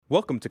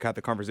Welcome to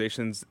Catholic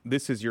Conversations.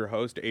 This is your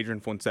host, Adrian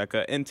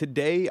Fonseca, and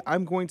today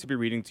I'm going to be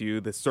reading to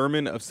you the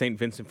sermon of St.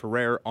 Vincent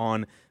Ferrer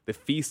on the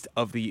Feast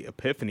of the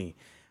Epiphany.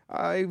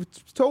 I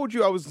told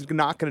you I was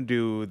not going to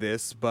do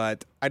this,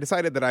 but I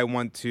decided that I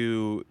want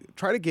to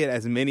try to get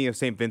as many of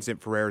St.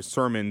 Vincent Ferrer's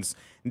sermons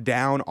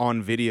down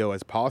on video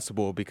as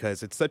possible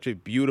because it's such a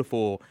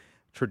beautiful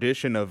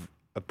tradition of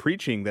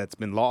preaching that's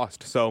been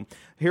lost. So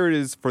here it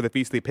is for the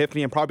Feast of the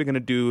Epiphany. I'm probably going to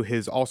do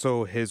his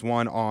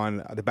one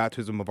on the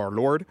baptism of our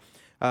Lord.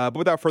 But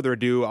without further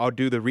ado, I'll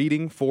do the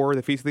reading for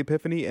the Feast of the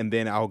Epiphany, and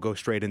then I'll go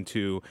straight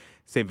into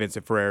St.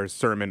 Vincent Ferrer's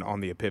sermon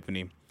on the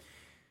Epiphany.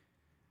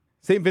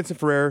 St. Vincent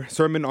Ferrer,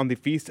 Sermon on the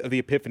Feast of the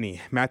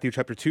Epiphany, Matthew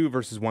chapter 2,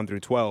 verses 1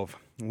 through 12.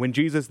 When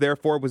Jesus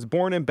therefore was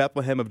born in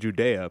Bethlehem of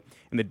Judea,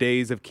 in the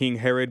days of King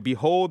Herod,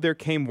 behold, there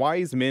came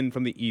wise men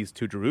from the east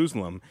to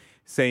Jerusalem,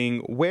 saying,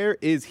 Where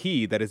is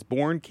he that is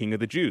born King of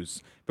the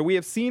Jews? For we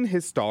have seen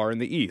his star in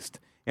the east,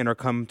 and are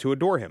come to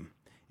adore him.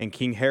 And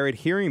King Herod,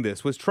 hearing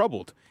this, was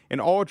troubled, and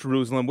all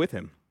Jerusalem with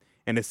him.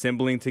 And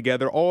assembling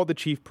together all the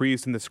chief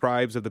priests and the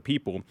scribes of the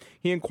people,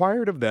 he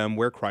inquired of them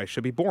where Christ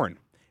should be born.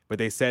 But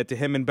they said to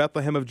him, In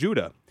Bethlehem of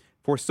Judah,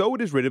 for so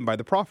it is written by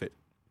the prophet.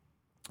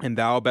 And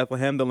thou,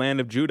 Bethlehem, the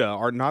land of Judah,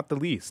 art not the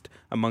least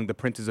among the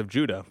princes of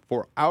Judah,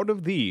 for out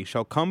of thee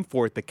shall come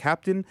forth the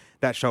captain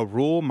that shall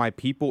rule my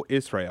people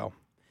Israel.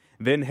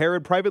 Then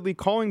Herod, privately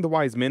calling the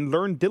wise men,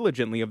 learned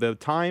diligently of the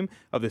time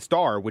of the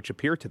star which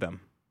appeared to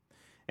them.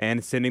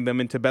 And sending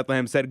them into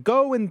Bethlehem, said,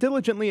 Go and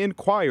diligently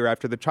inquire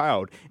after the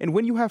child, and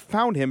when you have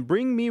found him,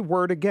 bring me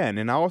word again,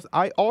 and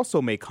I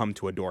also may come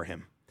to adore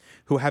him.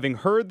 Who, having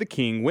heard the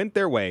king, went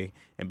their way,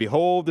 and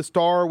behold, the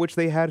star which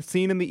they had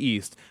seen in the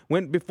east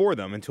went before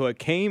them, until it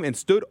came and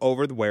stood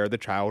over where the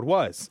child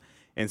was.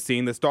 And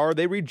seeing the star,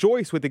 they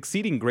rejoiced with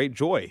exceeding great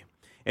joy.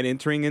 And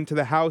entering into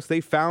the house, they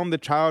found the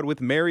child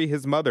with Mary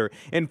his mother,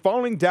 and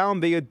falling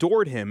down, they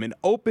adored him, and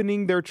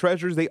opening their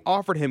treasures, they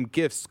offered him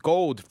gifts,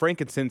 gold,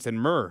 frankincense,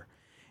 and myrrh.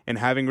 And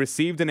having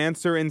received an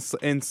answer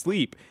in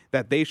sleep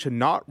that they should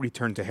not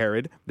return to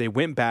Herod, they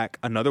went back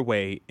another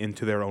way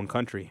into their own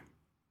country.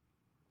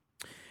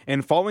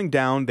 And falling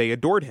down, they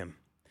adored him.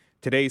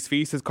 Today's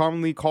feast is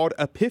commonly called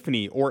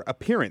Epiphany or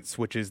Appearance,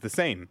 which is the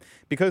same,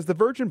 because the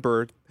virgin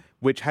birth,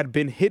 which had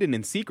been hidden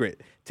in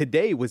secret,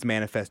 today was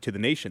manifest to the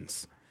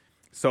nations.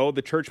 So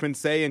the churchmen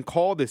say and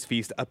call this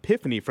feast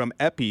Epiphany from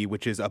epi,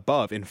 which is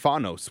above, and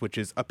phanos, which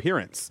is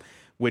appearance,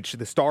 which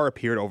the star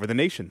appeared over the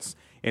nations.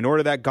 In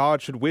order that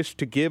God should wish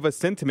to give us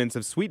sentiments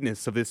of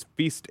sweetness of this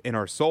feast in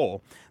our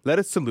soul, let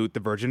us salute the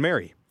Virgin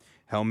Mary.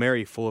 Hail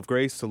Mary, full of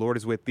grace, the Lord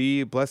is with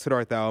thee. Blessed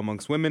art thou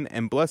amongst women,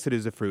 and blessed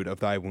is the fruit of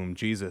thy womb,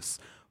 Jesus.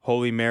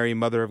 Holy Mary,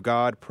 Mother of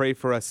God, pray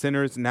for us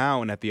sinners,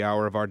 now and at the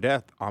hour of our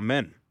death.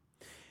 Amen.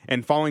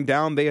 And falling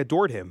down, they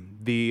adored him.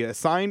 The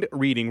assigned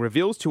reading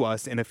reveals to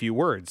us in a few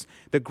words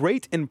the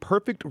great and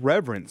perfect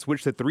reverence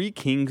which the three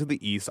kings of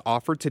the East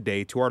offered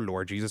today to our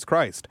Lord Jesus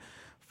Christ.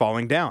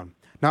 Falling down,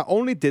 not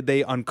only did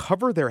they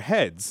uncover their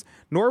heads,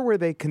 nor were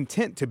they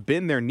content to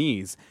bend their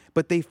knees,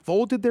 but they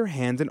folded their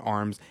hands and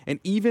arms and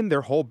even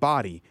their whole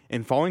body,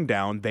 and falling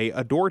down, they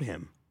adored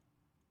him.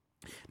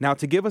 Now,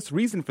 to give us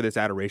reason for this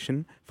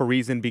adoration, for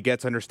reason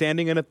begets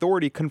understanding, and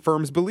authority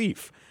confirms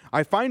belief.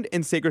 I find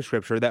in sacred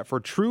scripture that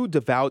for true,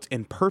 devout,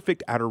 and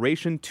perfect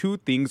adoration, two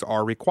things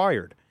are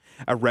required: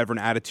 a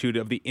reverent attitude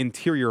of the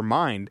interior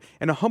mind,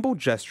 and a humble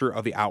gesture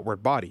of the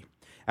outward body.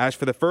 As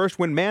for the first,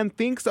 when man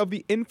thinks of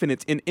the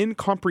infinite and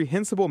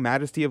incomprehensible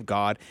majesty of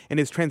God and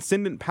his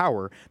transcendent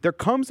power, there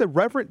comes a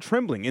reverent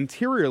trembling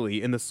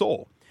interiorly in the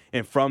soul,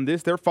 and from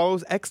this there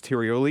follows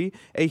exteriorly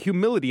a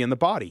humility in the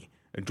body,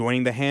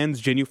 joining the hands,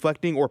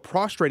 genuflecting, or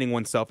prostrating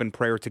oneself in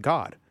prayer to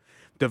God.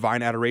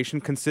 Divine adoration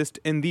consists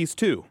in these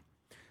two.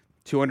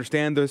 To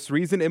understand this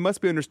reason, it must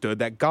be understood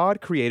that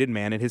God created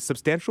man in his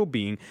substantial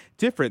being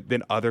different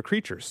than other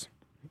creatures.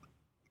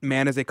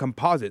 Man is a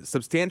composite,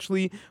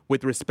 substantially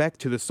with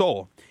respect to the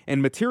soul,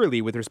 and materially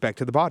with respect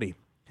to the body.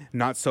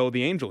 Not so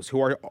the angels,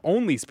 who are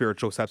only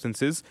spiritual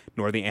substances,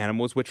 nor the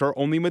animals, which are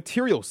only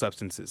material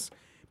substances.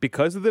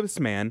 Because of this,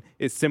 man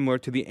is similar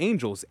to the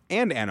angels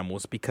and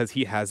animals, because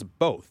he has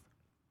both.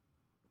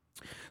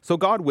 So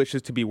God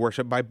wishes to be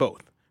worshipped by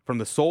both, from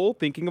the soul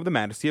thinking of the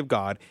majesty of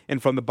God,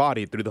 and from the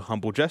body through the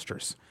humble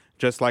gestures.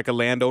 Just like a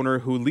landowner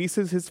who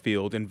leases his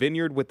field and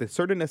vineyard with a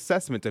certain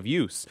assessment of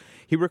use,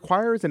 he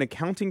requires an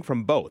accounting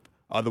from both,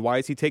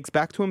 otherwise he takes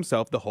back to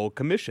himself the whole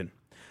commission.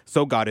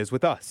 So God is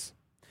with us.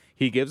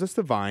 He gives us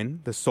the vine,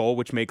 the soul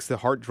which makes the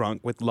heart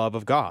drunk with love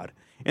of God,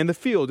 and the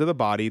field of the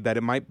body that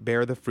it might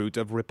bear the fruit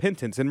of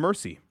repentance and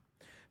mercy.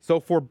 So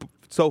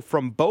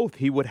from both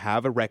he would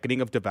have a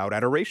reckoning of devout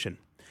adoration.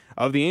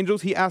 Of the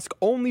angels he asks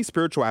only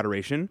spiritual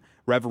adoration,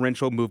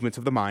 reverential movements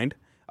of the mind.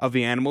 Of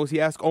the animals,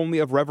 he asks only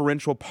of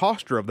reverential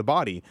posture of the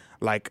body,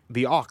 like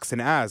the ox and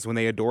ass when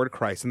they adored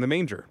Christ in the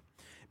manger,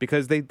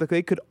 because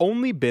they could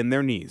only bend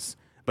their knees,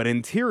 but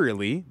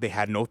interiorly they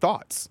had no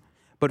thoughts.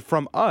 But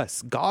from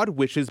us, God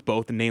wishes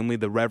both, namely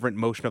the reverent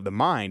motion of the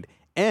mind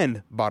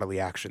and bodily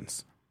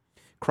actions.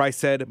 Christ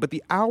said, "But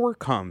the hour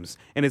comes,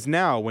 and is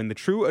now, when the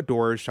true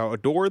adorers shall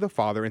adore the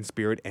Father in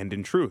spirit and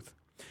in truth.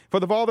 For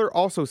the Father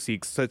also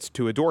seeks such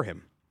to adore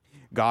him.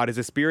 God is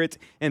a spirit,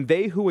 and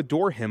they who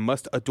adore him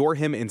must adore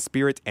him in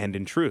spirit and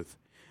in truth.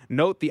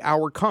 Note, the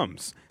hour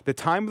comes, the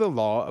time of the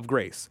law of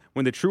grace,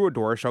 when the true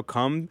adorer shall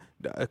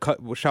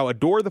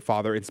adore the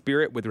Father in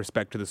spirit with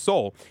respect to the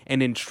soul,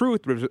 and in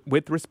truth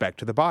with respect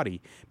to the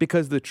body,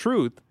 because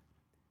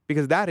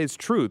that is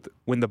truth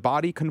when the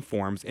body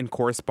conforms and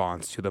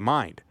corresponds to the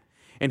mind."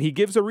 And he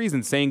gives a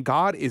reason, saying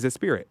God is a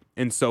spirit,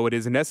 and so it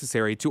is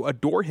necessary to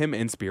adore him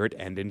in spirit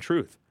and in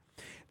truth.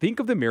 Think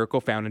of the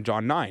miracle found in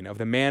John 9 of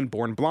the man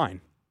born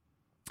blind,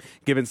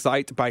 given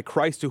sight by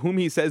Christ, to whom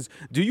he says,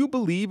 "Do you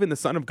believe in the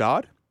Son of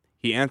God?"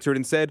 He answered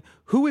and said,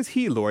 "Who is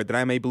he, Lord, that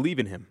I may believe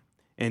in him?"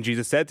 And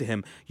Jesus said to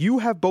him, "You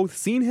have both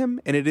seen him,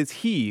 and it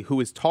is he who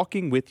is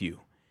talking with you."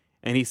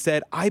 And he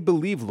said, "I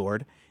believe,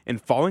 Lord."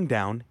 And falling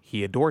down,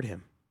 he adored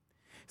him.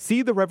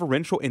 See the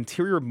reverential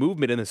interior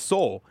movement in the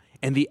soul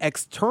and the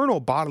external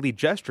bodily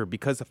gesture,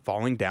 because of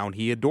falling down,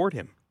 he adored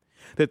him.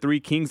 The three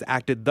kings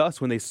acted thus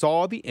when they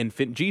saw the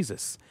infant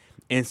Jesus.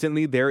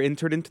 Instantly there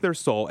entered into their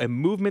soul a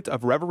movement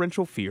of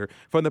reverential fear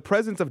from the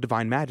presence of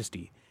divine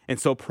majesty, and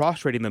so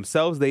prostrating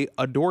themselves, they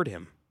adored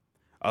him.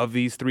 Of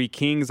these three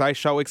kings I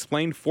shall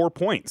explain 4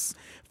 points.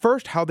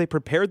 First, how they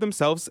prepared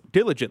themselves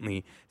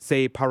diligently,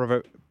 se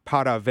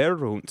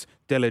paraverunt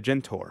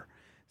diligentor.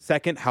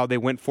 Second, how they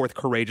went forth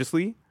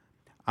courageously,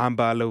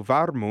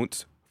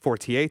 ambalovarmunt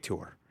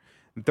fortietur.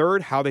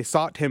 Third, how they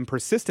sought him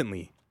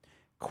persistently,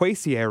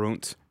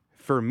 quasierunt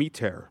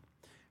firmiter.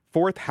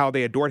 Fourth, how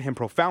they adored him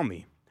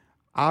profoundly,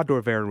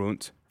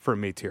 adorverunt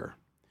firmiter.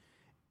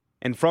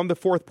 And from the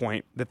 4th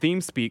point, the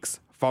theme speaks,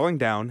 falling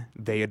down,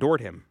 they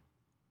adored him.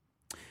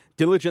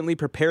 Diligently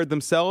prepared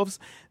themselves.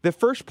 The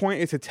first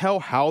point is to tell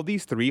how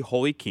these three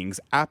holy kings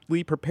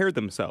aptly prepared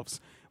themselves.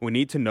 We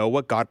need to know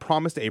what God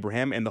promised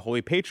Abraham and the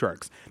holy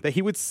patriarchs, that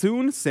he would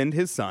soon send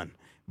his son,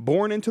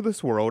 born into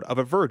this world of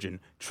a virgin,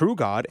 true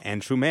God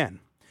and true man.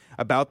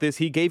 About this,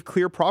 he gave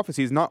clear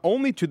prophecies not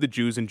only to the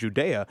Jews in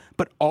Judea,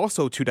 but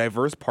also to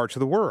diverse parts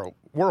of the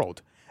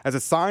world, as a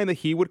sign that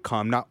he would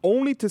come not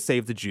only to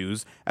save the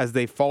Jews, as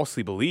they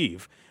falsely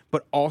believe,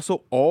 but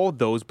also all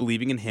those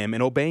believing in him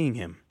and obeying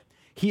him.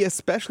 He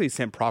especially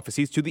sent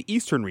prophecies to the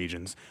eastern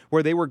regions,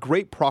 where they were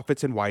great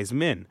prophets and wise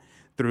men,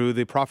 through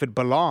the prophet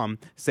Balaam,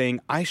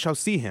 saying, "I shall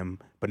see him,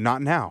 but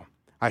not now.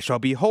 I shall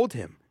behold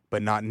him,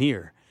 but not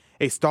near.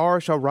 A star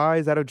shall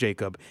rise out of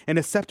Jacob, and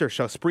a scepter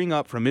shall spring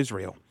up from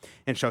Israel,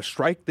 and shall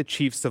strike the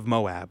chiefs of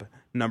Moab."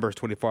 Numbers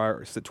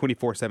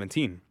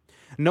 24:17.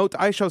 Note,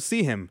 I shall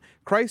see him,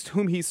 Christ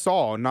whom he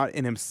saw, not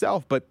in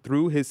himself, but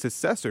through his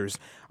successors.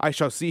 I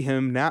shall see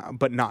him now,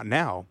 but not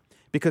now.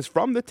 Because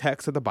from the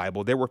text of the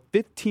Bible, there were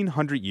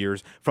 1,500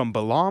 years from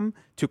Balaam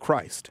to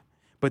Christ.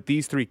 But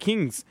these three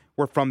kings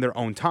were from their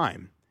own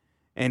time.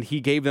 And he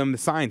gave them the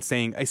sign,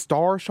 saying, "A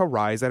star shall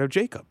rise out of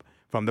Jacob,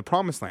 from the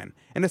promised land,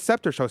 and a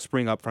scepter shall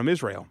spring up from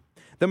Israel."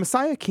 The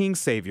Messiah King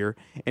Savior,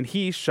 and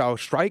he shall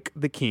strike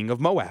the king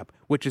of Moab,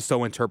 which is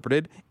so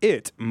interpreted.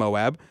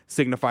 Moab,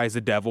 signifies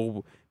the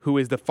devil, who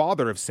is the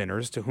father of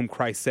sinners, to whom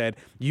Christ said,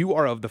 "You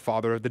are of the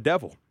father of the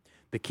devil."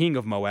 The king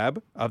of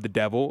Moab, of the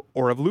devil,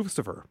 or of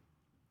Lucifer.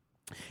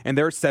 And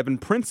there are 7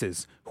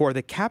 princes, who are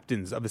the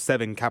captains of the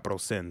 7 capital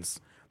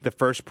sins. The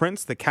first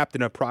prince, the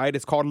captain of pride,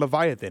 is called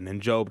Leviathan in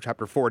Job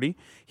chapter 40.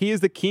 He is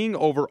the king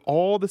over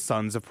all the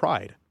sons of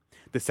pride.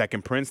 The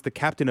second prince, the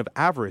captain of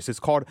avarice, is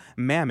called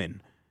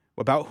Mammon,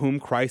 about whom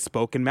Christ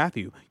spoke in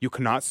Matthew, "You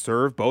cannot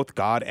serve both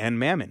God and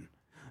Mammon."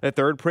 The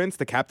third prince,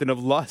 the captain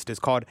of lust, is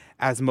called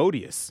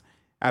Asmodeus,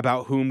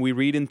 about whom we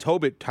read in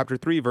Tobit chapter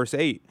 3, verse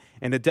 8,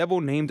 "And a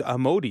devil named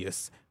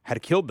Asmodeus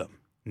had killed them,"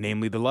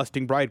 namely the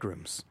lusting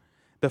bridegrooms.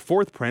 The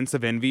fourth prince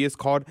of envy is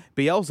called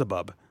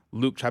Beelzebub,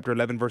 Luke chapter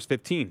 11, verse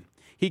 15.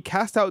 He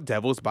cast out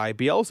devils by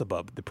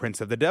Beelzebub, the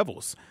prince of the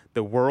devils.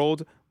 The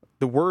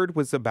word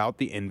was about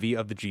the envy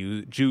of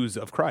the Jews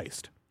of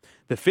Christ.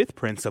 The fifth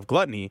prince of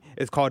gluttony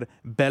is called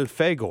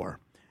Belphegor.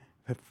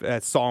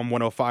 At Psalm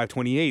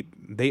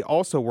 105:28, they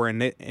also were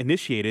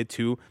initiated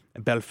to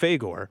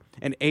Belphegor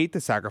and ate the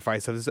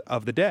sacrifices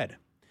of the dead.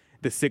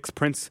 The sixth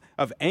prince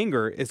of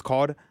anger is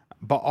called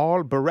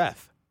Baal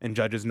Bereth. In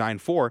Judges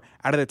 9:4,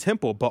 out of the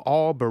temple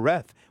Baal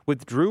Bereth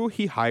withdrew,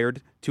 he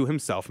hired to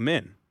himself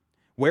men.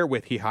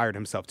 Wherewith he hired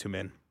himself to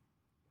men.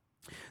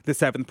 The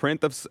seventh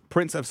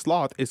prince of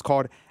sloth is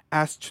called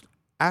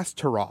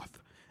Ashtaroth.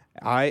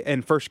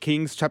 In 1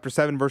 Kings chapter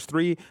 7, verse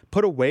 3,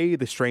 "Put away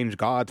the strange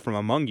gods from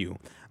among you,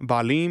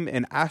 Baalim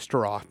and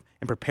Ashtaroth,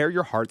 and prepare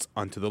your hearts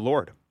unto the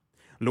Lord."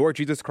 Lord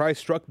Jesus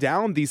Christ struck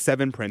down these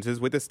 7 princes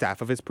with the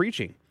staff of his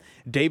preaching.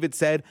 David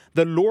said,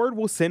 "The Lord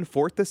will send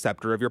forth the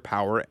scepter of your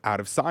power out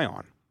of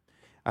Sion."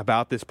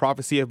 About this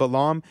prophecy of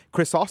Balaam,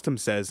 Chrysostom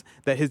says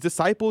that his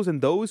disciples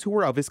and those who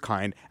were of his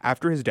kind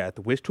after his death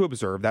wished to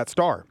observe that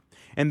star.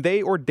 And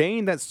they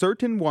ordained that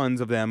certain ones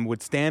of them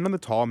would stand on the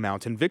tall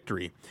mountain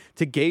Victory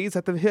to gaze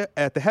at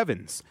the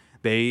heavens.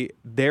 They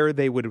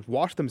would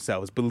wash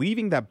themselves,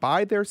 believing that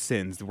by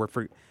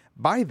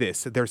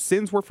this their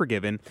sins were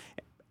forgiven,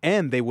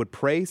 And they would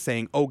pray,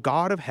 saying, O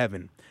God of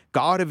heaven,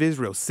 God of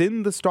Israel,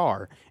 send the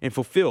star and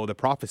fulfill the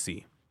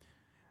prophecy.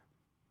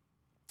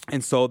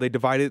 And so they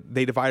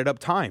divided up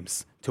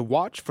times to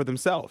watch for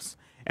themselves.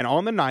 And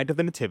on the night of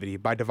the Nativity,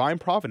 by divine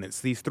providence,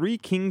 these three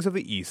kings of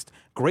the East,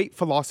 great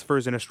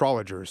philosophers and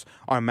astrologers,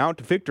 on Mount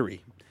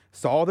Victory,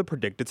 saw the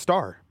predicted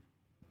star.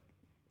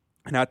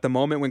 And at the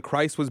moment when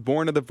Christ was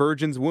born of the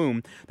Virgin's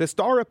womb, the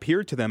star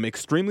appeared to them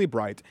extremely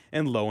bright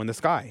and low in the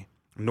sky,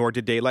 nor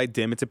did daylight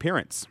dim its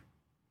appearance.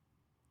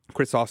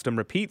 Chrysostom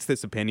repeats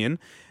this opinion,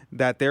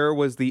 that there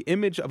was the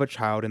image of a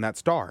child in that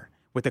star,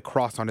 with a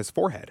cross on his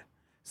forehead.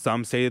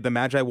 Some say that the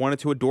Magi wanted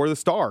to adore the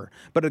star,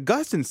 but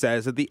Augustine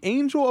says that the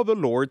angel of the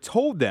Lord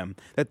told them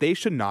that they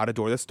should not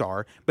adore the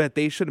star, but that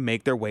they should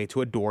make their way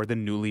to adore the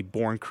newly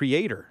born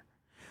Creator.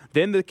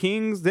 Then the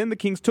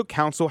kings took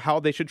counsel how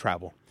they should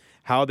travel,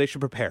 how they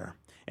should prepare,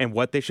 and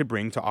what they should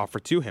bring to offer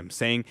to him,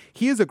 saying,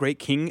 He is a great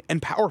king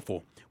and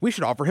powerful. We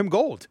should offer him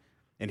gold.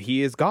 And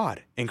he is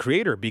God and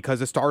Creator, because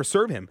the stars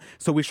serve him,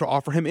 so we shall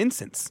offer him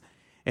incense.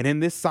 And in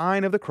this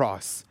sign of the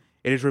cross,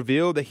 it is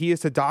revealed that he is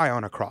to die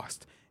on a cross,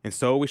 and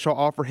so we shall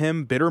offer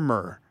him bitter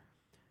myrrh.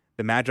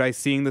 The Magi,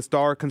 seeing the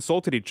star,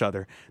 consulted each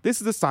other. This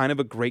is the sign of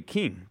a great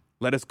king.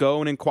 Let us go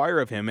and inquire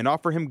of him, and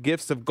offer him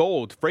gifts of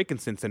gold,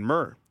 frankincense, and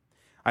myrrh.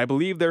 I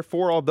believe,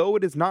 therefore, although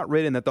it is not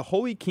written, that the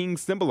holy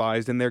kings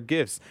symbolized in their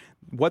gifts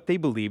what they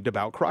believed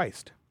about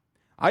Christ.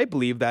 I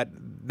believe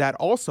that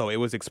also it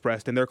was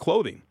expressed in their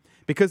clothing,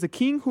 because the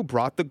king who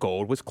brought the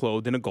gold was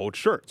clothed in a gold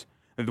shirt,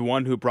 and the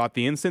one who brought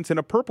the incense in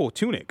a purple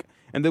tunic,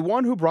 and the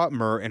one who brought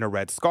myrrh in a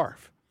red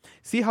scarf.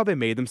 See how they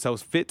made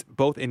themselves fit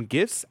both in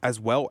gifts as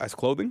well as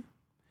clothing?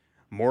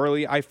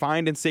 Morally, I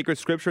find in sacred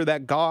scripture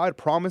that God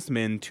promised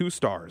men 2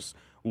 stars,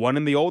 one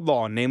in the old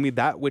law, namely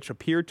that which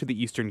appeared to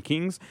the eastern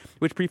kings,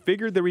 which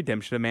prefigured the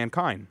redemption of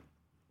mankind.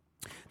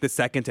 The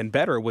second and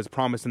better was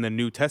promised in the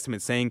New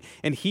Testament, saying,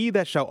 And he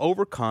that shall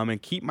overcome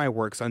and keep my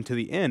works unto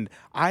the end,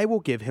 I will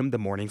give him the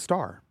morning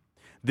star.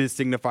 This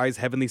signifies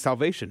heavenly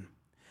salvation.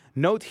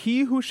 Note,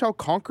 he who shall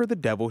conquer the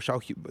devil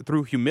shall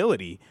through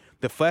humility,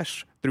 the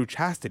flesh through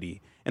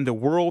chastity, and the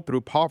world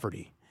through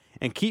poverty,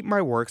 and keep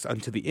my works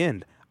unto the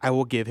end, I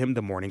will give him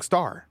the morning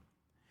star.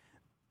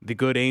 The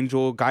good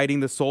angel guiding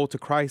the soul to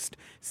Christ,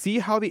 see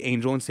how the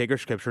angel in sacred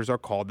scriptures are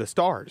called the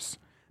stars.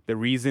 The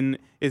reason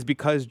is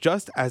because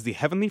just as the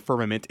heavenly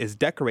firmament is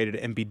decorated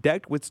and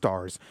bedecked with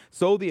stars,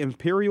 so the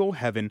imperial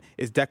heaven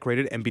is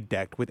decorated and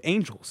bedecked with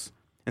angels,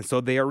 and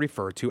so they are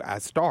referred to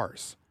as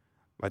stars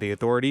by the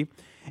authority.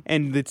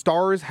 And the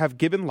stars have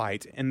given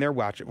light in their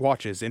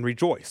watches and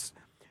rejoice.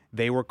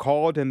 They were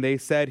called, and they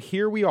said,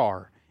 Here we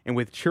are, and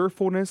with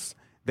cheerfulness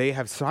they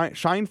have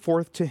shined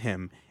forth to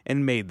him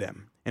and made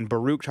them. In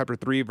Baruch chapter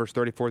 3, verse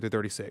 34 through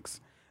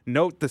 36.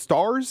 Note, the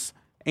stars,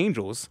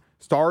 angels,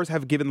 stars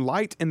have given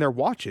light in their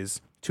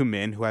watches to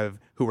men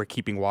who were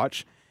keeping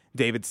watch.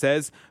 David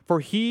says,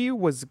 For he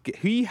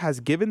has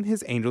given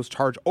his angels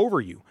charge over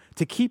you,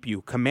 to keep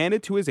you,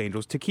 commanded to his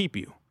angels to keep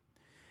you.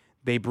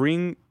 They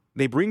bring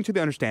to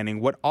the understanding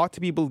what ought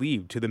to be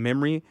believed, to the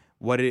memory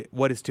what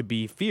is to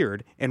be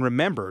feared and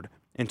remembered,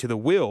 and to the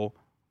will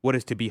what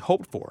is to be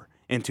hoped for,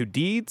 and to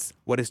deeds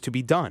what is to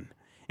be done.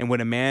 And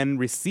when a man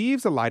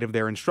receives the light of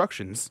their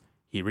instructions,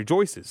 he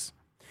rejoices.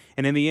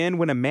 And in the end,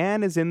 when a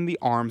man is in the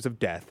arms of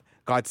death,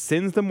 God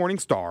sends the morning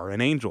star, an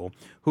angel,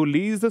 who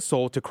leads the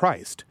soul to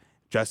Christ.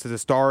 Just as a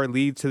star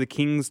leads to the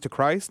kings to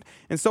Christ,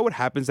 and so it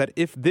happens that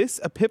if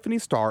this epiphany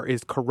star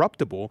is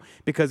corruptible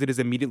because it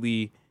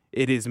immediately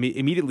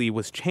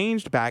was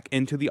changed back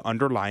into the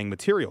underlying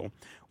material,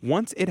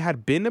 once it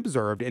had been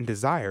observed and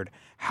desired,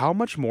 how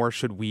much more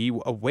should we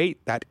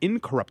await that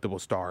incorruptible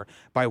star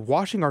by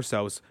washing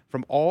ourselves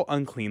from all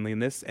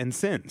uncleanliness and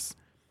sins?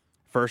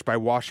 First, by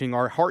washing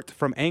our heart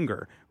from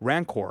anger,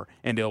 rancor,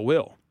 and ill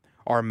will,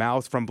 our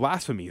mouths from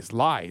blasphemies,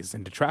 lies,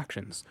 and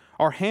detractions,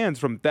 our hands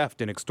from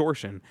theft and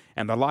extortion,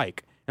 and the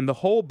like, and the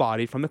whole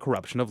body from the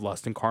corruption of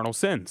lust and carnal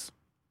sins.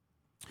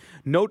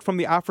 Note from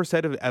the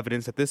aforesaid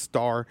evidence that this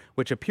star,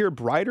 which appeared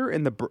brighter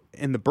in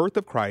the birth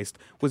of Christ,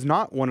 was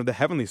not one of the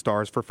heavenly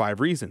stars for 5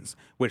 reasons,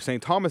 which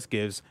St. Thomas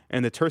gives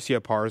in the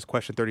Tertia Pars,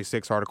 question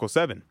 36, article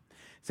 7.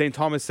 St.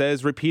 Thomas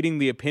says, repeating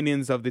the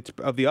opinions of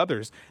the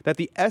others, that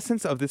the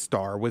essence of this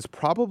star was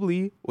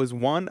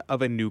one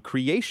of a new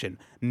creation,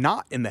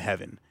 not in the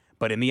heaven,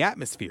 but in the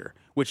atmosphere,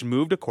 which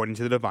moved according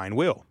to the divine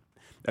will.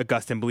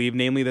 Augustine believed,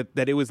 namely,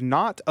 that it was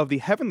not of the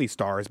heavenly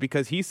stars,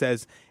 because he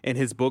says in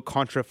his book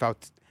Contra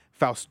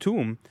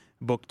Faustum,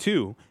 Book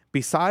 2,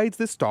 besides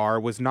the star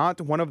was not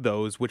one of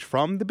those which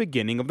from the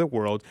beginning of the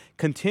world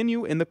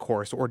continue in the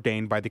course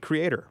ordained by the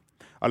Creator.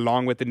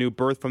 Along with the new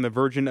birth from the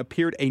Virgin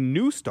appeared a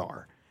new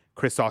star.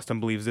 Chrysostom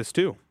believes this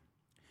too.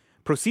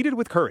 Proceeded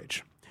with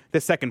courage.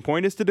 The second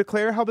point is to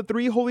declare how the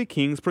 3 holy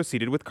kings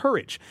proceeded with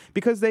courage,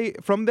 because they,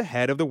 from the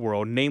head of the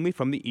world, namely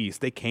from the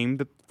east, they came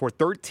for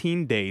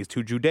 13 days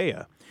to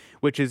Judea,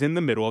 which is in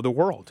the middle of the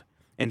world.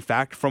 In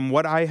fact, from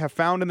what I have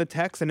found in the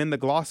text and in the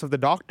gloss of the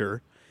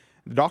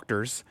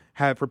doctors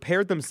have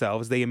prepared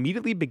themselves, they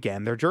immediately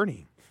began their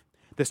journey.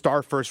 The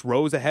star first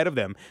rose ahead of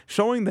them,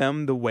 showing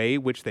them the way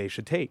which they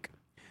should take.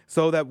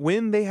 so that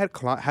when they had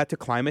to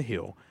climb a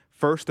hill,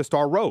 first the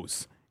star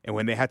rose, and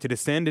when they had to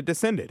descend, it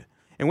descended.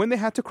 And when they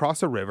had to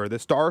cross a river, the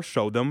star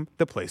showed them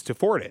the place to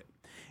ford it.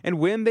 And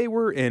when they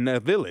were in a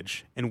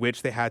village in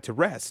which they had to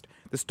rest,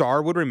 the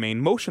star would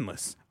remain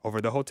motionless over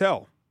the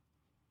hotel.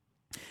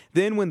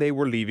 Then when they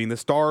were leaving, the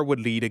star would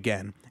lead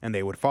again, and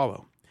they would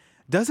follow.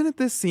 Doesn't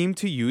this seem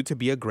to you to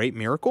be a great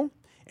miracle?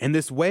 In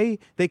this way,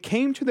 they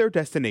came to their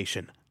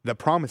destination, the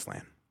Promised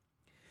Land.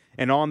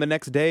 And on the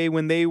next day,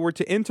 when they were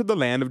to enter the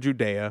land of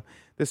Judah,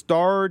 the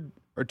star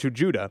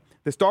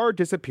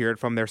disappeared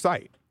from their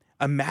sight.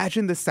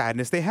 Imagine the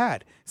sadness they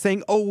had,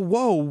 saying, "Oh,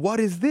 woe, what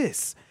is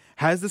this?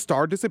 Has the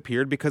star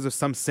disappeared because of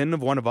some sin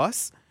of one of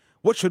us?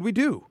 What should we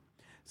do?"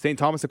 St.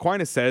 Thomas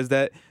Aquinas says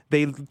that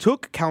they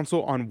took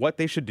counsel on what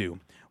they should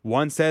do.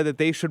 One said that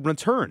they should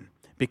return,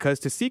 because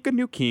to seek a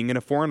new king in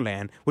a foreign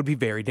land would be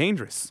very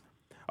dangerous.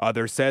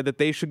 Others said that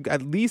they should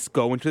at least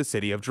go into the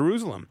city of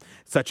Jerusalem.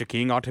 Such a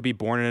king ought to be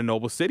born in a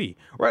noble city,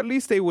 or at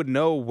least they would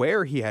know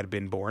where he had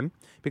been born,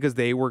 because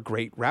they were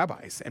great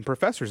rabbis and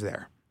professors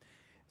there.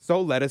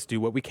 So let us do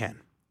what we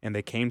can. And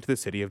they came to the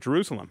city of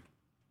Jerusalem.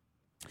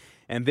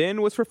 And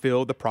then was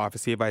fulfilled the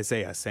prophecy of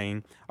Isaiah,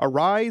 saying,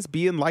 "Arise,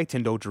 be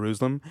enlightened, O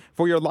Jerusalem,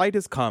 for your light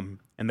is come,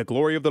 and the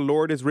glory of the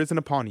Lord is risen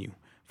upon you.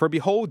 For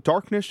behold,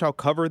 darkness shall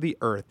cover the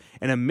earth,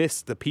 and a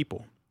mist the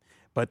people.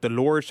 But the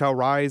Lord shall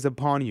rise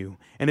upon you,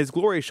 and his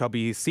glory shall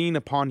be seen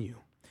upon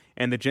you.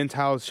 And the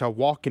Gentiles shall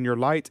walk in your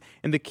light,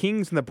 and the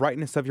kings in the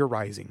brightness of your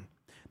rising.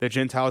 The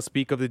Gentiles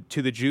speak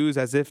to the Jews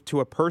as if to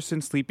a person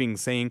sleeping,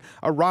 saying,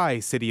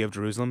 Arise, city of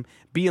Jerusalem,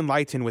 be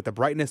enlightened with the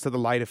brightness of the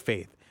light of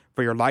faith,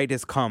 for your light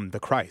is come, the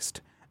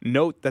Christ.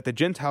 Note that the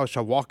Gentiles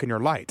shall walk in your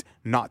light,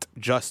 not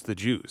just the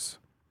Jews."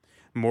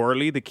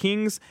 Morally, the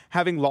kings,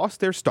 having lost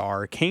their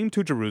star, came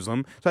to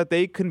Jerusalem so that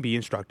they can be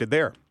instructed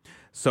there.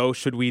 So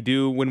should we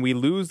do when we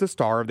lose the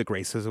star of the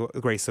grace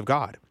of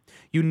God.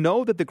 You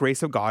know that the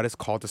grace of God is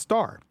called a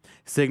star,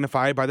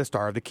 signified by the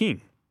star of the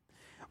king.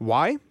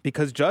 Why?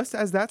 Because just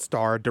as that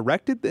star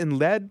directed and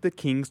led the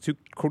kings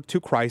to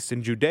Christ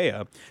in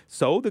Judea,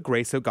 so the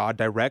grace of God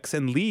directs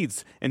and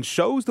leads and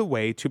shows the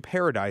way to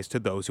paradise to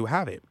those who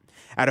have it.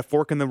 At a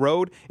fork in the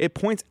road, it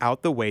points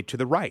out the way to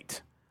the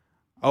right.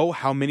 Oh,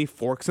 how many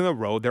forks in the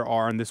road there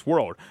are in this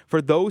world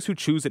for those who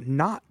choose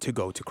not to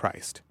go to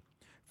Christ.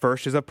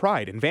 First is of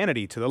pride and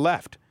vanity to the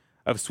left,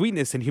 of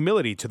sweetness and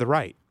humility to the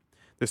right.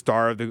 The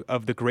star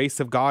of the grace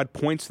of God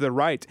points to the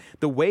right,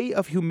 the way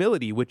of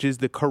humility, which is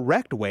the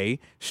correct way,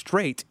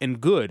 straight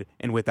and good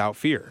and without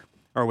fear,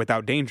 or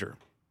without danger.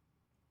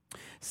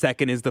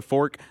 Second is the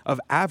fork of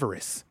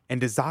avarice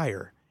and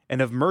desire,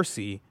 and of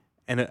mercy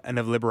and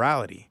of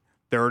liberality.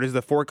 Third is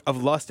the fork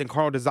of lust and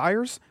carnal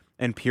desires,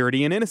 and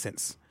purity and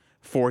innocence.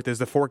 Fourth is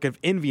the fork of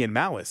envy and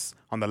malice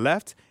on the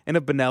left, and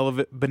of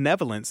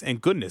benevolence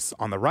and goodness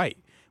on the right,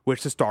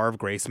 which the star of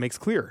grace makes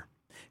clear.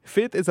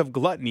 Fifth is of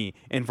gluttony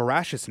and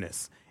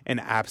voraciousness,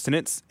 and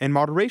abstinence and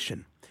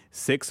moderation.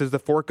 Sixth is the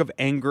fork of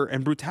anger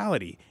and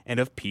brutality, and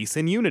of peace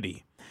and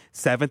unity.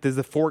 Seventh is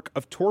the fork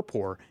of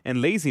torpor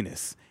and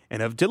laziness,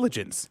 and of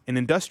diligence and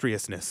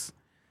industriousness.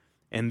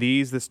 And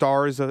these the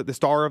star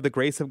of the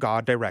grace of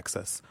God directs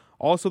us.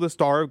 Also the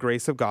star of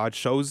grace of God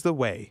shows the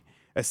way,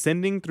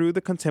 ascending through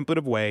the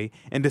contemplative way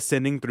and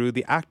descending through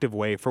the active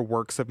way for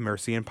works of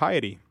mercy and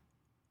piety.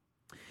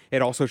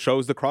 It also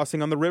shows the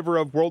crossing on the river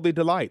of worldly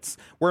delights,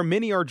 where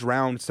many are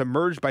drowned,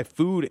 submerged by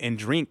food and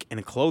drink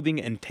and clothing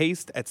and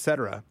taste,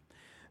 etc.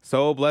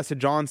 So Blessed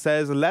John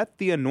says, "Let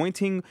the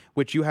anointing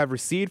which you have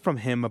received from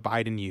him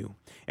abide in you,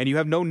 and you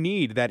have no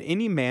need that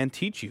any man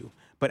teach you,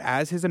 but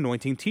as his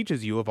anointing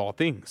teaches you of all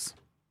things."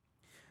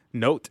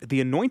 Note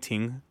the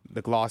anointing,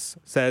 the gloss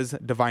says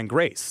divine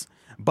grace.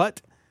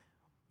 But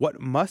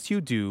what must you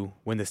do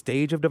when the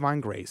stage of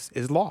divine grace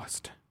is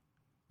lost?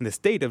 And the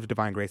state of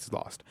divine grace is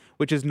lost,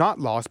 which is not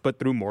lost but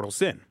through mortal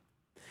sin.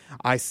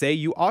 I say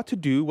you ought to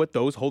do what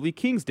those holy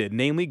kings did,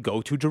 namely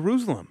go to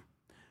Jerusalem.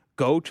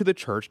 Go to the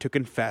church to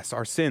confess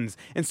our sins,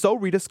 and so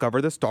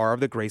rediscover the star of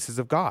the graces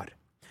of God.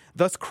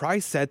 Thus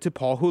Christ said to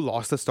Paul who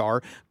lost the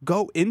star,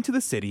 "Go into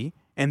the city,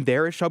 and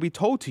there it shall be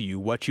told to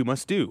you what you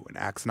must do," in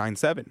Acts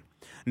 9:7.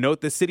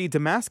 Note the city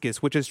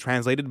Damascus, which is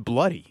translated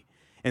bloody,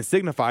 and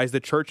signifies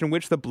the church in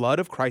which the blood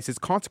of Christ is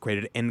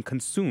consecrated and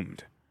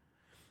consumed.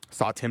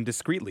 Sought him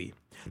discreetly.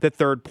 The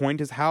third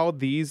point is how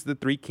the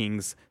three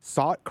kings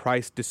sought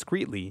Christ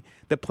discreetly,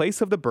 the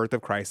place of the birth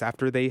of Christ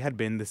after they had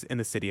been in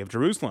the city of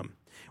Jerusalem.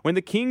 When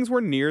the kings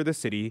were near the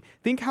city,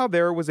 think how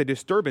there was a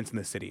disturbance in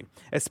the city,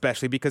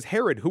 especially because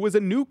Herod, who was a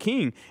new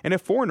king and a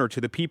foreigner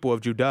to the people of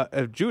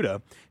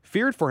Judah,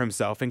 feared for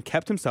himself and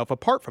kept himself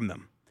apart from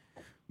them.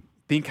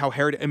 Think how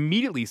Herod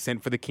immediately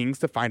sent for the kings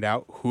to find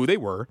out who they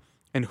were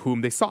and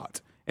whom they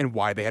sought and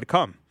why they had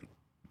come.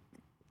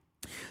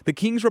 The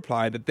kings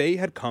replied that they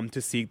had come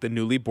to seek the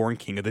newly born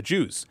king of the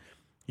Jews.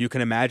 You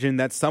can imagine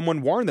that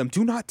someone warned them,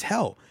 "Do not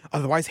tell,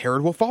 otherwise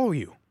Herod will follow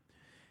you."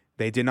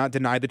 They did not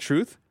deny the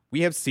truth.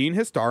 "We have seen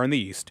his star in the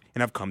east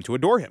and have come to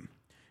adore him."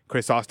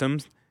 Chrysostom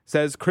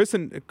says,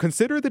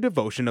 "Consider the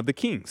devotion of the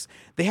kings.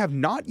 They have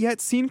not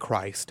yet seen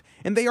Christ,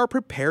 and they are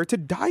prepared to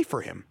die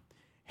for him."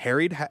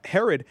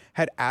 Herod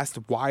had asked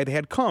why they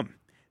had come.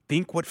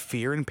 Think what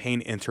fear and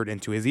pain entered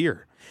into his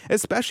ear,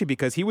 especially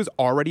because he was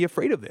already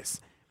afraid of this.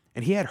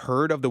 And he had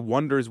heard of the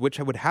wonders which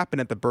would happen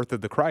at the birth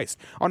of the Christ,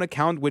 on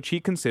account which he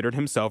considered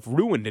himself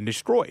ruined and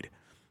destroyed.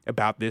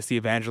 About this, the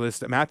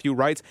evangelist Matthew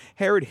writes,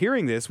 Herod,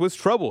 hearing this, was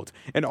troubled,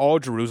 and all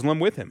Jerusalem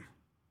with him.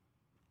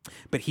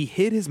 But he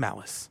hid his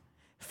malice,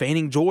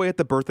 feigning joy at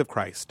the birth of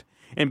Christ.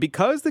 And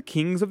because the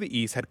kings of the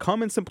east had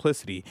come in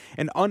simplicity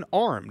and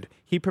unarmed,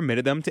 he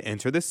permitted them to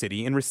enter the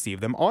city and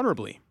receive them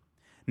honorably.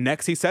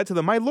 Next he said to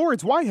them, My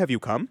lords, why have you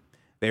come?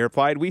 They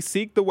replied, We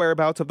seek the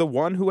whereabouts of the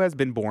one who has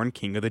been born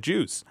king of the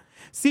Jews.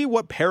 See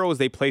what perils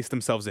they placed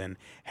themselves in.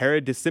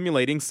 Herod,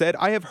 dissimulating, said,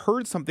 I have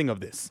heard something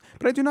of this,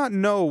 but I do not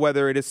know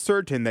whether it is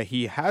certain that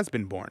he has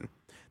been born.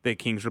 The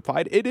kings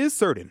replied, It is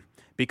certain,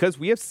 because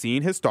we have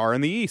seen his star in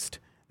the east.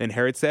 Then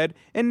Herod said,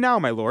 And now,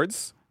 my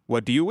lords,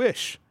 what do you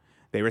wish?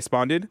 They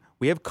responded,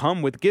 We have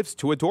come with gifts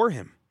to adore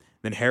him.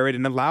 Then Herod,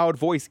 in a loud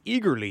voice,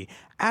 eagerly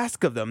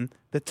asked of them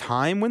the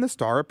time when the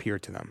star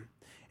appeared to them.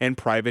 In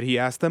private he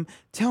asked them,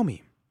 Tell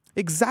me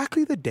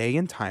exactly the day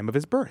and time of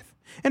his birth,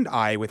 and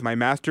I, with my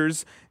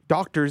masters,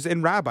 doctors,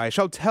 and rabbis,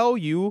 shall tell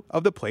you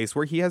of the place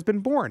where he has been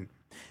born,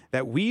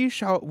 that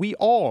we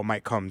all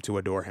might come to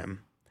adore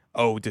him.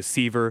 O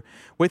deceiver!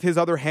 With his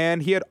other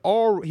hand he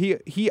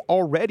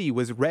already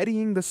was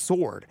readying the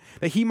sword,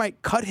 that he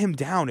might cut him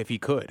down if he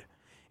could.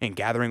 And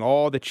gathering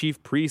all the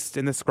chief priests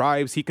and the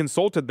scribes, he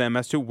consulted them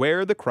as to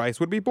where the Christ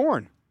would be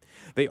born.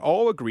 They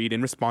all agreed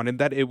and responded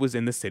that it was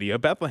in the city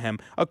of Bethlehem,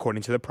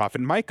 according to the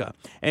prophet Micah.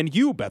 And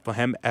you,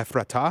 Bethlehem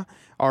Ephratah,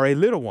 are a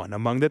little one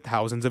among the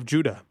thousands of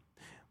Judah.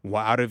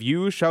 Out of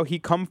you shall he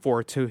come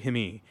forth to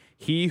me,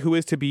 he who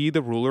is to be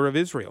the ruler of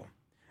Israel.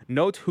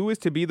 Note who is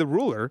to be the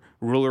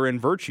ruler in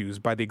virtues,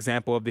 by the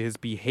example of his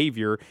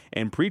behavior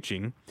and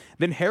preaching.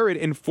 Then Herod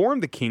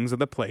informed the kings of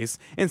the place,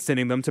 and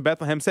sending them to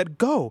Bethlehem, said,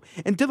 Go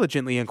and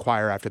diligently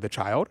inquire after the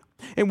child,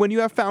 and when you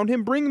have found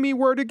him, bring me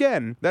word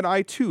again, that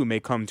I too may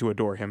come to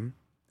adore him.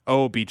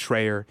 O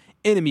betrayer,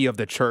 enemy of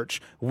the church,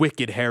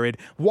 wicked Herod,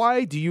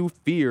 why do you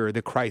fear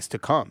the Christ to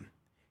come?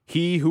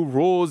 He who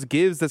rules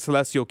gives the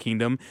celestial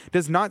kingdom,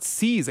 does not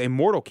seize a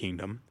mortal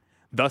kingdom.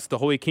 Thus the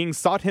holy kings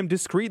sought him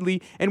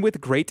discreetly and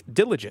with great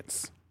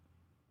diligence.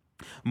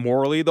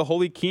 Morally, the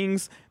holy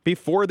kings,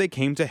 before they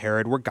came to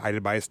Herod, were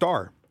guided by a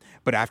star.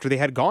 But after they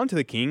had gone to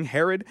the king,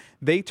 Herod,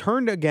 they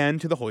turned again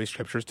to the Holy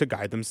Scriptures to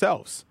guide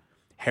themselves.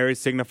 Herod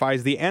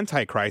signifies the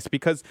Antichrist,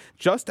 because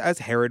just as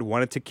Herod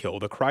wanted to kill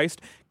the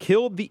Christ,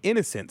 killed the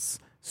innocents,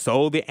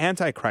 so the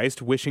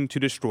Antichrist, wishing to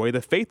destroy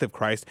the faith of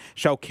Christ,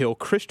 shall kill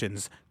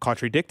Christians,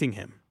 contradicting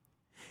him.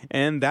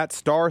 And that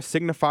star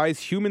signifies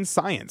human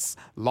science,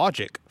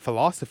 logic,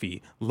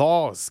 philosophy,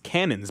 laws,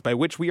 canons, by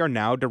which we are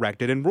now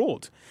directed and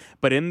ruled.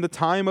 But in the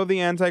time of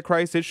the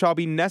Antichrist it shall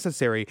be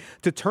necessary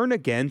to turn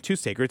again to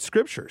sacred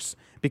scriptures,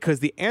 because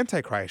the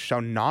Antichrist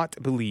shall not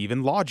believe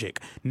in logic,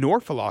 nor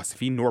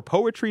philosophy, nor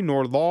poetry,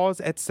 nor laws,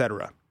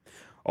 etc.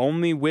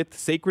 Only with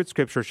sacred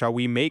scripture shall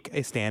we make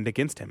a stand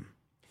against him.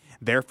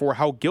 Therefore,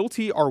 how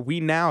guilty are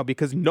we now,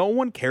 because no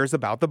one cares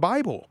about the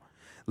Bible?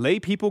 Lay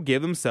people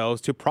give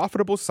themselves to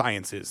profitable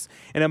sciences,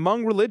 and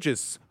among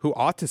religious who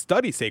ought to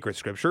study sacred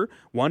scripture,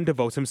 one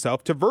devotes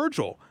himself to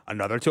Virgil,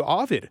 another to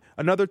Ovid,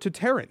 another to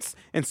Terence,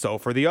 and so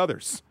for the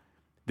others.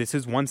 This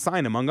is one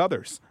sign among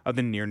others of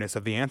the nearness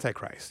of the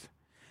Antichrist.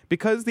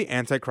 Because the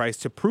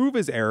Antichrist, to prove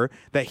his error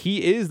that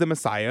he is the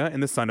Messiah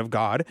and the Son of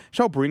God,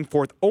 shall bring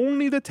forth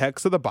only the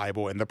texts of the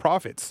Bible and the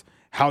prophets.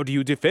 How do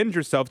you defend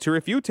yourself to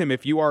refute him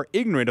if you are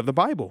ignorant of the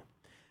Bible?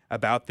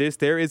 About this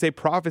there is a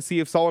prophecy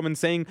of Solomon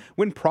saying,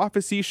 When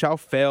prophecy shall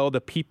fail, the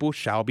people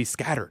shall be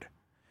scattered.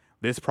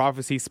 This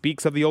prophecy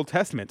speaks of the Old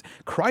Testament.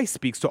 Christ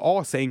speaks to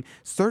all, saying,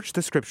 Search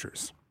the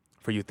scriptures,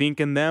 for you think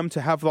in them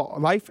to have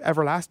life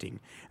everlasting,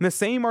 and the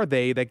same are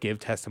they that give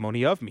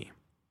testimony of me.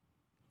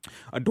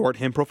 Adored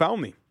him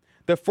profoundly.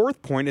 The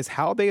fourth point is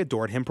how they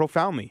adored him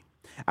profoundly.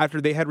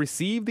 After they had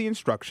received the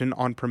instruction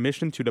on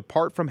permission to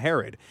depart from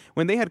Herod,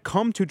 when they had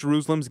come to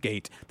Jerusalem's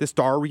gate, the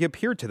star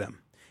reappeared to them.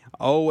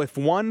 Oh, if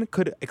one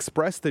could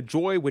express the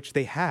joy which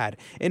they had,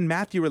 and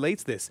Matthew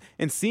relates this,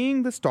 and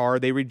seeing the star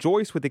they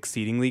rejoiced with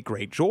exceedingly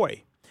great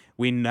joy.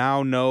 We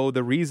now know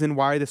the reason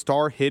why the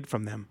star hid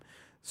from them,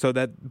 so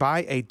that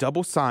by a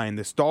double sign,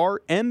 the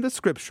star and the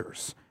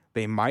scriptures,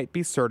 they might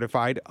be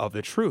certified of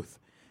the truth,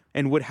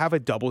 and would have a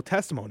double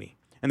testimony.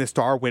 And the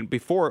star went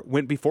before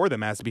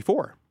them as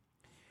before.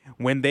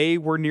 When they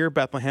were near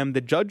Bethlehem,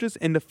 the judges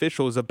and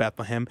officials of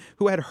Bethlehem,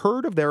 who had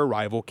heard of their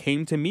arrival,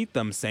 came to meet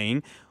them,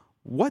 saying,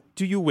 What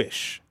do you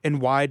wish, and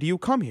why do you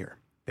come here?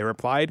 They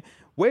replied,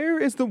 Where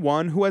is the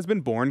one who has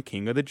been born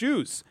King of the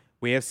Jews?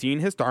 We have seen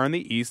his star in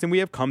the east, and we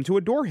have come to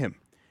adore him.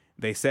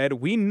 They said,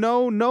 We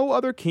know no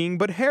other king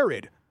but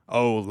Herod.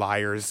 Oh,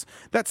 liars!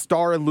 That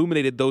star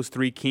illuminated those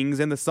three kings,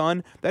 and the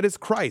Son, that is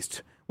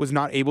Christ, was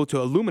not able to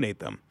illuminate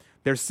them.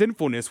 Their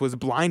sinfulness was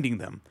blinding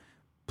them,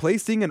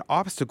 placing an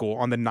obstacle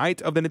on the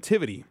night of the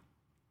Nativity,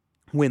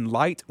 when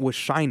light was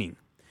shining,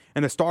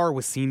 and the star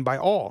was seen by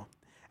all.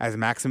 As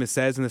Maximus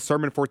says in the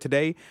sermon for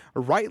today,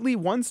 rightly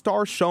one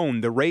star shone,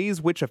 the rays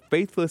which a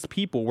faithless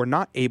people were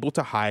not able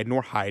to hide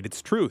nor hide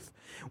its truth,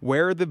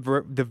 where the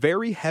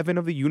very heaven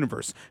of the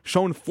universe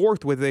shone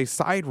forth with a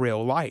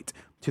sidereal light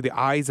to the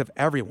eyes of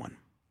everyone.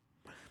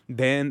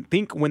 Then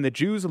think when the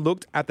Jews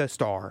looked at the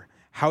star,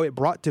 how it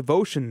brought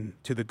devotion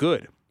to the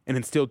good and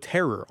instilled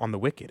terror on the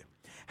wicked.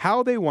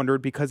 How they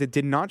wondered because it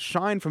did not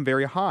shine from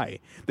very high.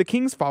 The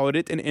kings followed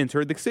it and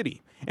entered the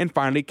city, and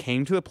finally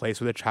came to the place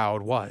where the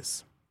child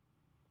was.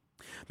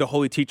 The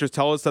holy teachers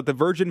tell us that the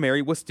Virgin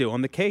Mary was still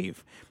in the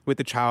cave with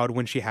the child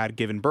when she had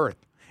given birth.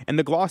 And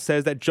the gloss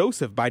says that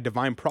Joseph, by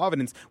divine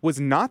providence, was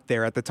not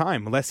there at the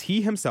time, lest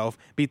he himself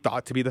be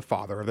thought to be the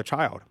father of the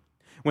child.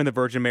 When the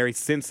Virgin Mary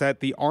sensed that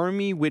the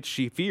army which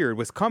she feared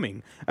was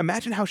coming,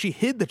 imagine how she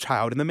hid the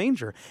child in the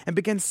manger and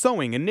began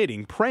sewing and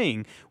knitting,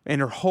 praying,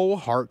 and her whole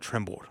heart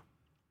trembled.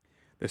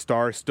 The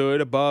star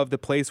stood above the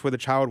place where the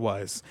child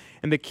was,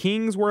 and the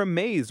kings were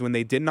amazed when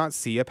they did not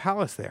see a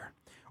palace there,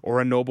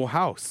 or a noble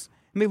house.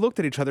 And they looked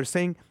at each other,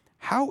 saying,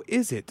 "How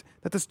is it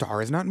that the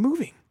star is not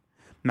moving?"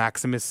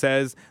 Maximus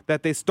says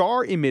that the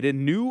star emitted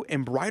new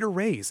and brighter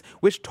rays,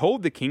 which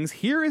told the kings,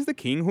 "Here is the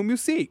king whom you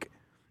seek."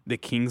 The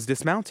kings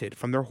dismounted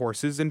from their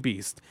horses and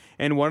beasts,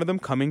 and one of them,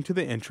 coming to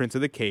the entrance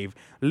of the cave,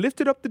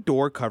 lifted up the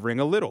door covering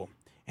a little,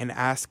 and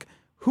asked,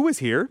 "Who is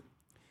here?"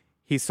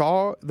 He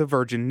saw the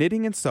Virgin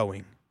knitting and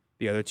sewing.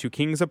 The other two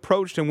kings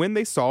approached, and when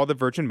they saw the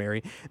Virgin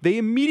Mary, they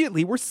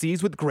immediately were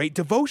seized with great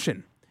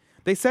devotion.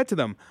 They said to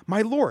them,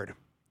 "My Lord."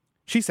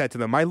 She said to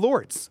them, "My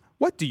lords,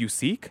 what do you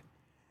seek?"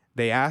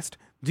 They asked,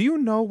 "Do you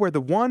know where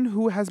the one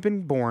who has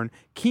been born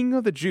King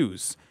of the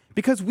Jews?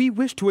 Because we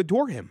wish to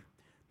adore him."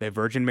 The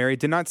Virgin Mary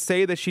did not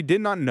say that she did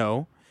not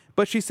know,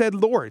 but she said,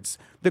 "Lords,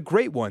 the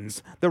great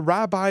ones, the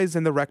rabbis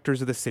and the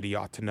rectors of the city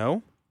ought to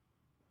know."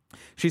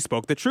 She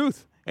spoke the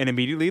truth, and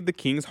immediately the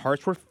king's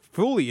hearts were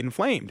fully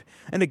inflamed.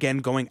 And again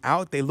going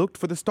out, they looked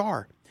for the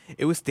star.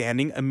 It was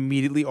standing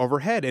immediately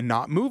overhead and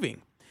not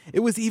moving. It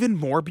was even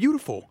more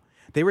beautiful.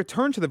 They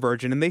returned to the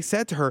Virgin, and they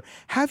said to her,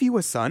 "Have you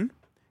a son?"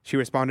 She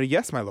responded,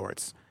 "Yes, my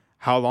lords."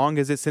 "How long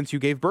is it since you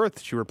gave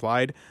birth?" She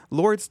replied,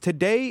 "Lords,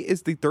 today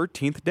is the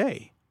 13th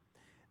day."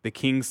 The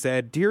king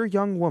said, "Dear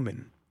young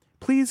woman,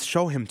 please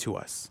show him to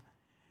us."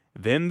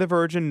 Then the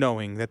Virgin,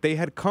 knowing that they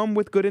had come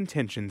with good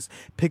intentions,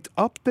 picked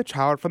up the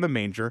child from the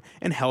manger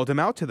and held him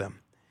out to them.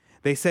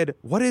 They said,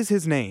 "What is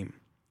his name?"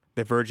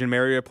 The Virgin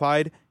Mary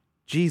replied,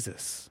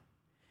 "Jesus."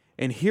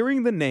 And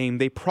hearing the name,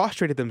 they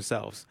prostrated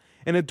themselves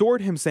and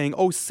adored him, saying,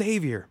 "O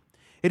Savior,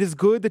 it is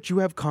good that you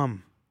have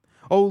come.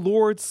 O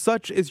Lord,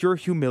 such is your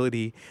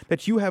humility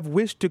that you have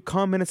wished to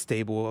come in a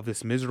stable of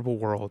this miserable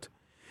world.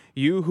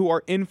 You who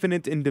are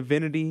infinite in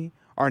divinity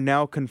are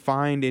now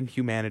confined in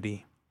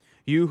humanity.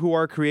 You who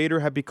are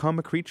creator have become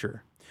a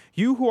creature.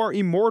 You who are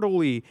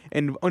immortally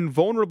and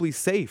invulnerably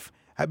safe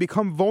have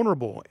become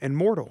vulnerable and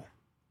mortal.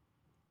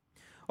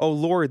 O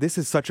Lord, this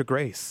is such a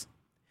grace."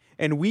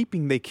 And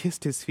weeping, they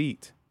kissed his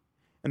feet.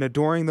 And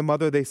adoring the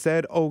mother, they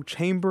said, "O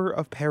chamber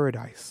of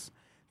paradise,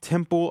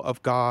 temple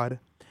of God,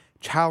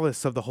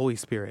 chalice of the Holy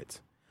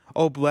Spirit,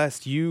 O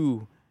blessed,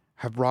 you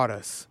have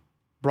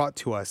brought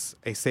to us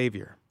a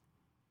Savior."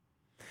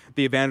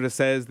 The evangelist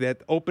says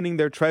that opening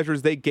their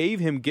treasures, they gave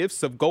him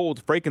gifts of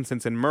gold,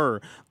 frankincense, and myrrh.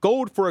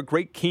 Gold for a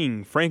great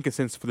king,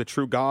 frankincense for the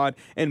true God,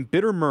 and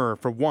bitter myrrh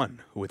for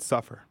one who would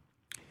suffer.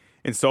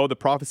 And so the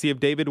prophecy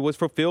of David was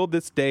fulfilled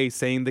this day,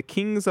 saying, "The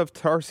kings of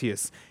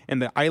Tarsus and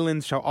the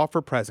islands shall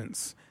offer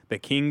presents. The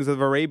kings of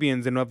the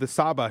Arabians and of the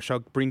Saba shall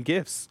bring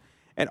gifts.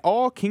 And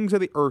all kings of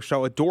the earth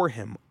shall adore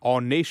him.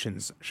 All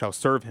nations shall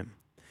serve him."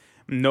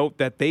 Note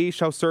that they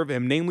shall serve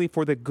him, namely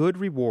for the good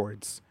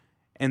rewards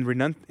and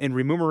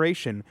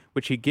remuneration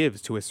which he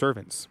gives to his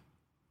servants.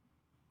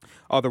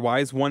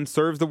 Otherwise, one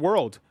serves the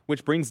world,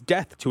 which brings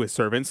death to his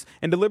servants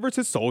and delivers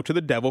his soul to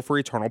the devil for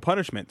eternal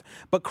punishment.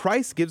 But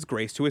Christ gives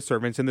grace to his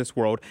servants in this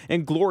world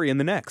and glory in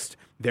the next.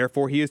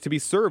 Therefore he is to be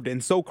served.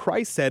 And so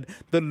Christ said,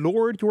 "The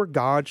Lord your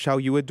God shall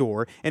you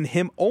adore, and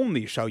him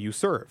only shall you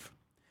serve."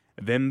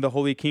 Then the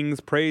holy kings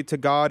prayed to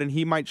God, and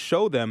he might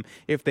show them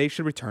if they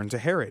should return to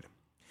Herod.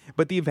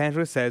 But the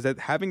evangelist says that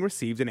having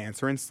received an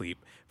answer in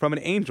sleep from an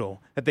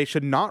angel that they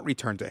should not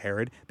return to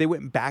Herod, they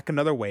went back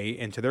another way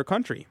into their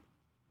country.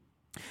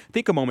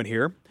 Think a moment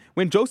here.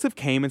 When Joseph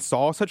came and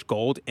saw such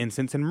gold,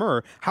 incense, and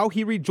myrrh, how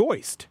he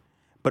rejoiced.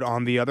 But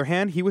on the other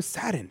hand, he was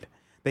saddened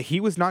that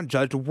he was not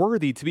judged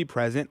worthy to be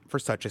present for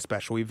such a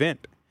special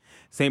event.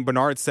 St.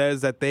 Bernard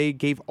says that they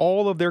gave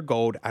all of their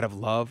gold out of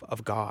love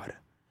of God.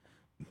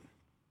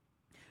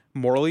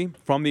 Morally,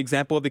 from the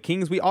example of the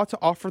kings, we ought to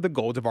offer the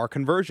gold of our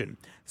conversion.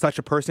 Such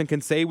a person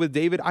can say with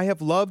David, "I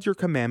have loved your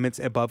commandments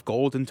above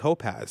gold and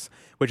topaz,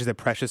 which is a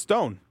precious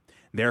stone.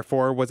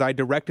 Therefore was I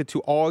directed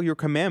to all your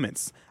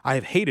commandments. I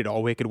have hated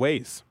all wicked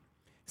ways."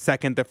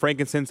 Second, the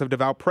frankincense of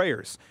devout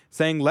prayers,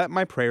 saying, "Let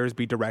my prayers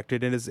be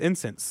directed as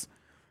incense."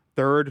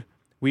 Third,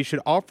 we should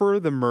offer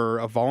the myrrh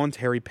of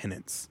voluntary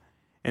penance.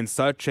 And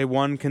such a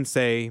one can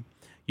say,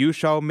 "You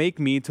shall make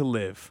me to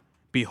live.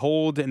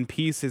 Behold, and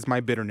peace is my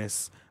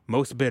bitterness,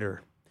 most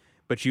bitter.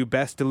 but you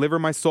best deliver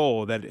my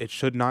soul that it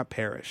should not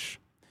perish.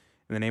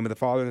 In the name of the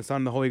Father, and the Son,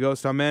 and the Holy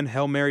Ghost, amen.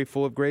 Hail Mary,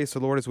 full of grace, the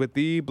Lord is with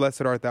thee.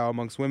 Blessed art thou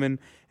amongst women,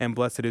 and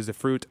blessed is the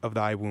fruit of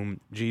thy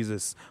womb,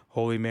 Jesus.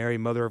 Holy Mary,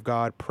 Mother of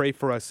God, pray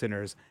for us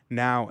sinners,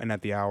 now and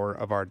at the hour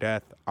of our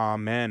death.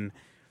 Amen.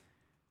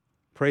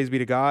 Praise be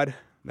to God.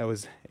 That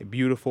was a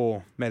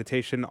beautiful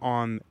meditation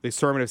on the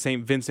sermon of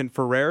St. Vincent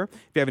Ferrer.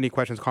 If you have any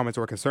questions, comments,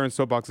 or concerns,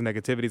 soapbox of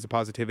negativities or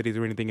positivities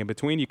or anything in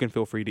between, you can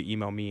feel free to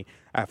email me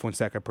at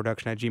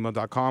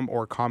fonsecaproduction@gmail.com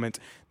or comment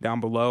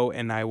down below,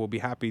 and I will be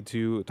happy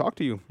to talk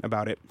to you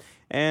about it.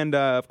 And,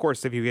 of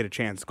course, if you get a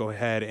chance, go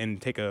ahead and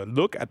take a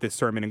look at this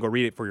sermon and go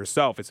read it for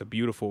yourself. It's a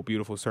beautiful,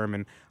 beautiful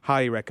sermon.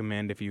 Highly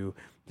recommend, if you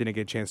didn't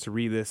get a chance to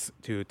read this,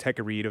 to take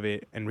a read of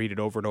it and read it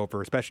over and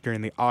over, especially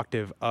during the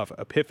octave of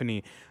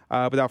Epiphany.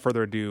 Without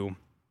further ado,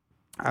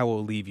 I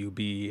will leave you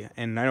be.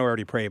 And I know I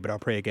already prayed, but I'll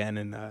pray again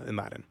in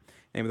Latin.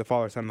 In the name of the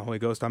Father, Son, and the Holy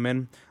Ghost.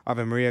 Amen.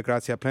 Ave Maria,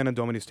 gratia plena,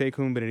 Dominus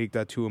tecum,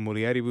 benedicta tu in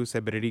mulieribus,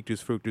 et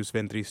benedictus fructus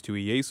ventris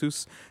tui,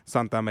 Iesus.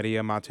 Santa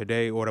Maria, Mater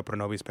Dei, ora pro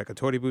nobis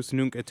peccatoribus,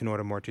 nunc et in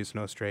hora mortis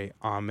nostrae.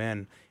 Amen.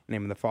 In the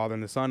name of the Father,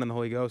 and the Son, and the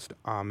Holy Ghost.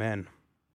 Amen.